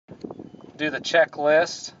do the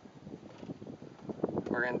checklist.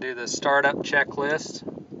 We're going to do the startup checklist.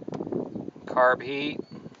 Carb heat,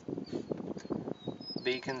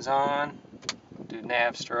 beacons on, do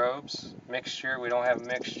nav strobes, mixture, we don't have a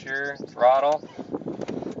mixture, throttle,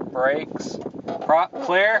 brakes, prop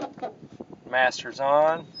clear, master's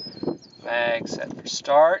on, mag set for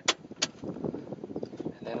start,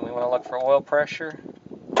 and then we want to look for oil pressure.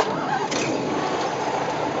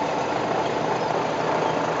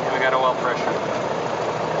 And we got oil pressure.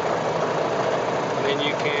 And then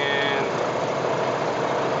you can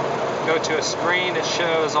go to a screen that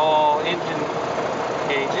shows all engine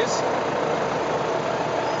gauges.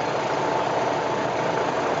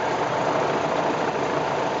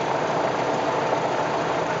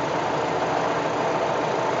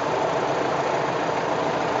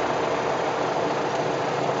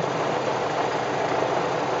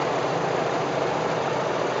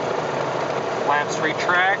 Flaps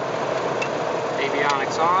retract,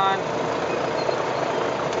 avionics on,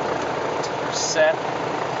 tiller set.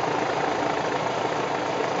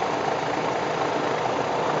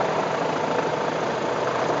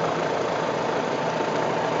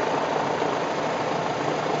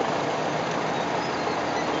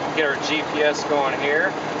 Get our GPS going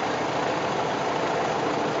here.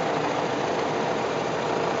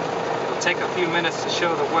 It'll take a few minutes to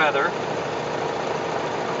show the weather.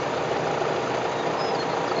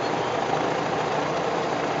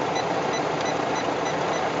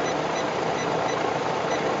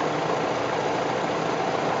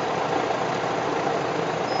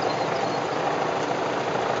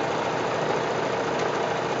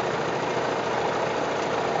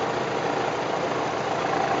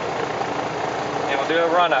 Do a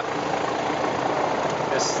run-up.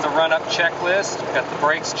 This is the run-up checklist. We've got the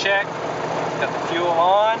brakes checked, got the fuel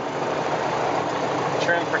on,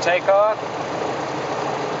 trim for takeoff.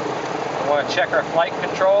 We want to check our flight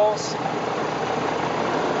controls.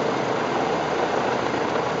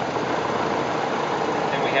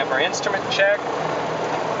 Then we have our instrument check,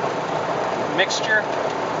 mixture.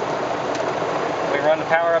 We run the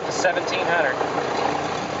power up to 1700.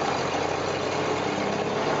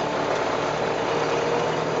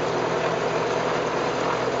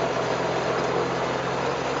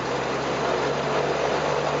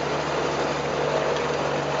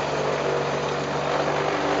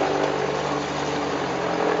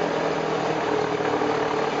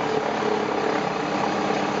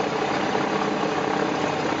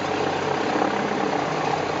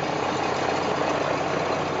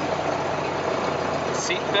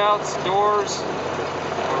 Seat belts, doors,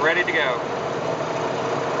 we're ready to go.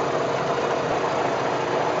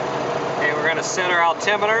 Okay, we're going to set our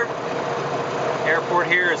altimeter. Airport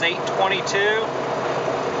here is 822.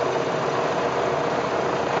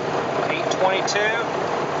 822.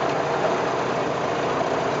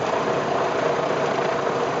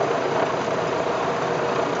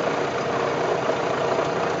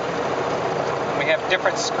 We have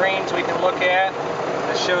different screens we can look at.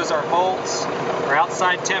 This shows our volts, our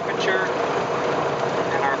outside temperature,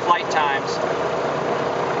 and our flight times.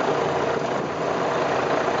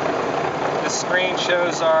 This screen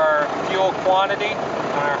shows our fuel quantity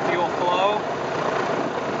and our fuel flow.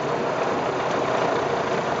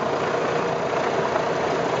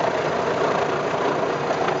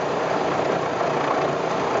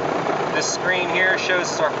 This screen here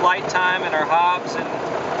shows us our flight time and our hobs and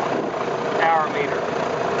hour meter.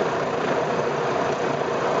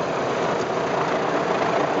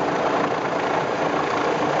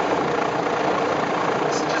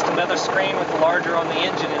 Another screen with the larger on the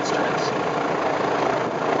engine instruments.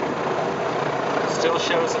 Still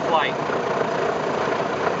shows the flight.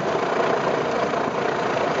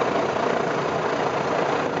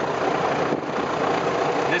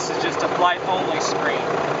 This is just a flight only screen.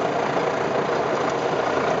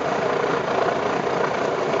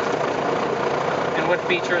 And what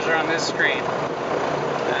features are on this screen?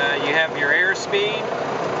 You have your airspeed,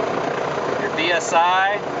 your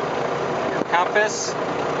VSI, your compass,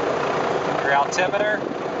 your altimeter,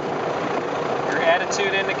 your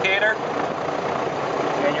attitude indicator,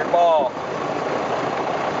 and your ball.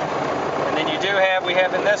 And then we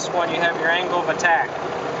have in this one, you have your angle of attack.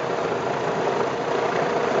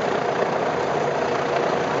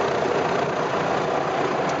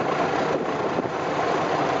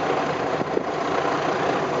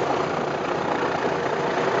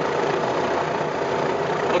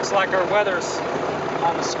 Looks like our weather's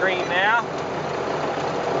on the screen now.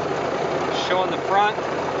 Showing the front,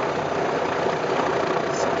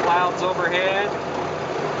 some clouds overhead.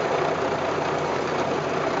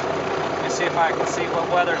 Let me see if I can see what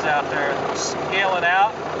weather's out there. Scale it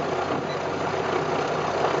out.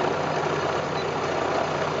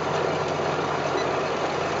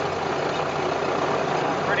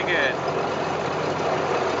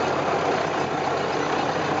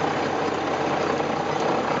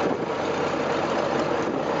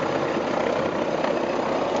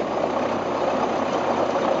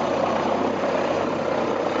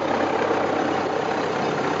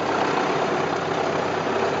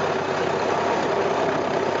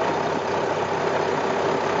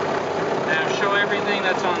 everything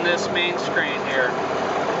that's on this main screen here.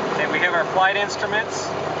 And we have our flight instruments,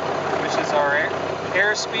 which is our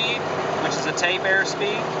airspeed, which is a tape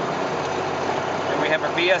airspeed. And we have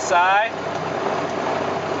our BSI.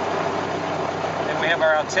 And we have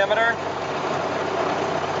our altimeter,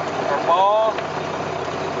 our ball,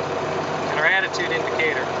 and our attitude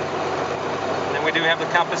indicator. And then we do have the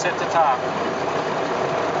compass at the top.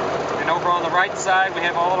 And over on the right side we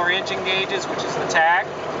have all our engine gauges, which is the tach,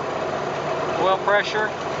 oil pressure,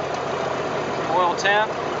 oil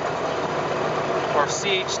temp, our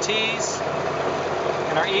CHTs,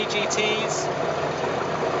 and our EGTs,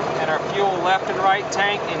 and our fuel left and right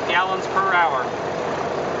tank in gallons per hour.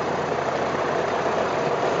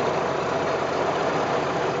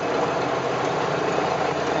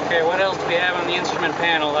 Okay, what else do we have on the instrument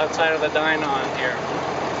panel outside of the Dynon here?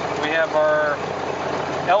 We have our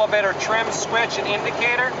elevator trim switch and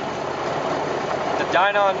indicator. The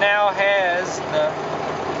Dynon now has the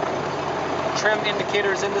trim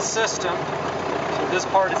indicators in the system, so this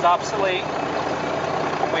part is obsolete.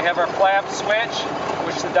 And we have our flap switch,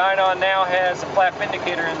 which the Dynon now has a flap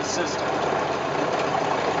indicator in the system.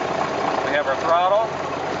 We have our throttle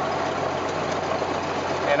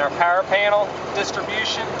and our power panel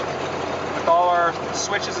distribution with all our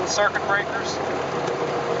switches and circuit breakers.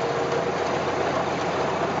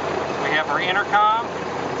 We have our intercom.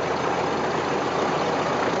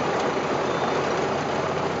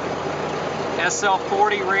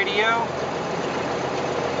 SL40 radio.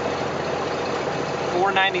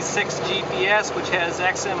 496 GPS, which has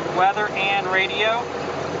XM weather and radio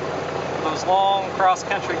for those long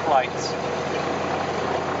cross-country flights.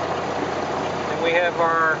 And we have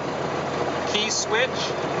our key switch,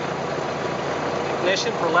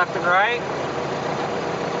 ignition for left and right,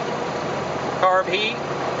 carb heat,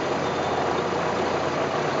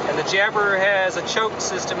 and the Jabber has a choke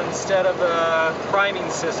system instead of a priming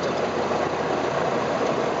system.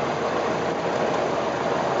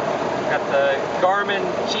 Got the Garmin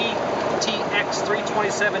GTX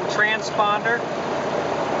 327 transponder,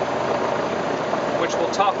 which will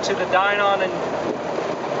talk to the Dynon in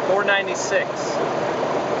 496.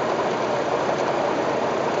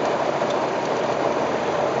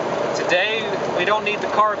 Today we don't need the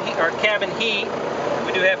carb heat or cabin heat.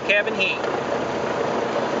 We do have cabin heat.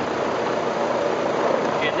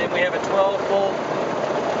 And then we have a 12-volt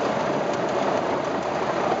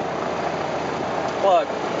plug.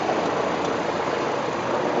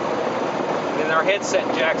 And our headset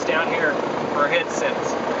jacks down here for our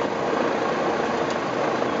headsets.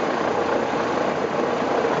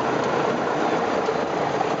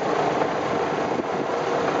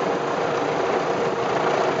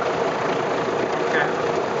 Okay.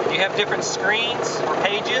 You have different screens or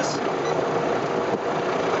pages.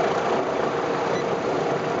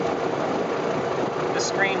 This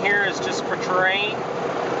screen here is just for terrain.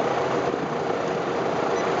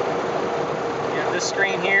 You have this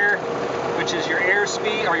screen here, which is your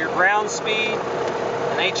airspeed or your ground speed,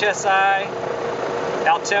 an HSI,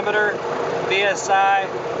 altimeter, BSI,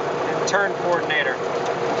 and turn coordinator.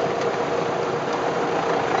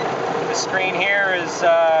 This screen here is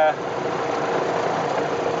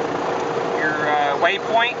your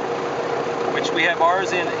waypoint, which we have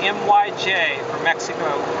ours in MYJ for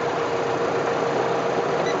Mexico.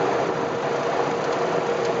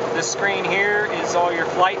 This screen here is all your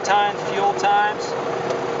flight times, fuel times,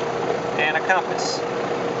 and a compass.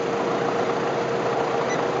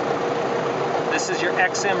 This is your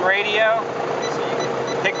XM radio, so you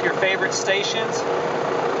can pick your favorite stations.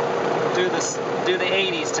 Do the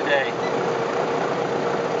 80s today.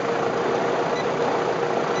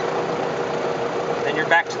 Then you're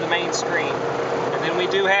back to the main screen. And then we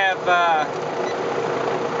do have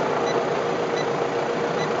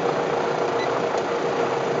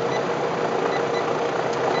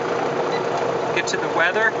get to the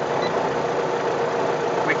weather.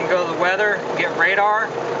 We can go to the weather, get radar,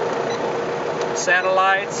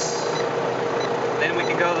 satellites, then we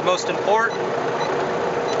can go to the most important,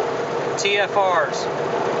 TFRs.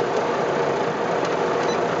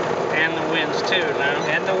 And the winds too, no?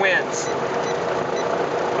 And the winds.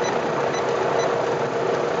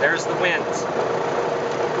 There's the winds.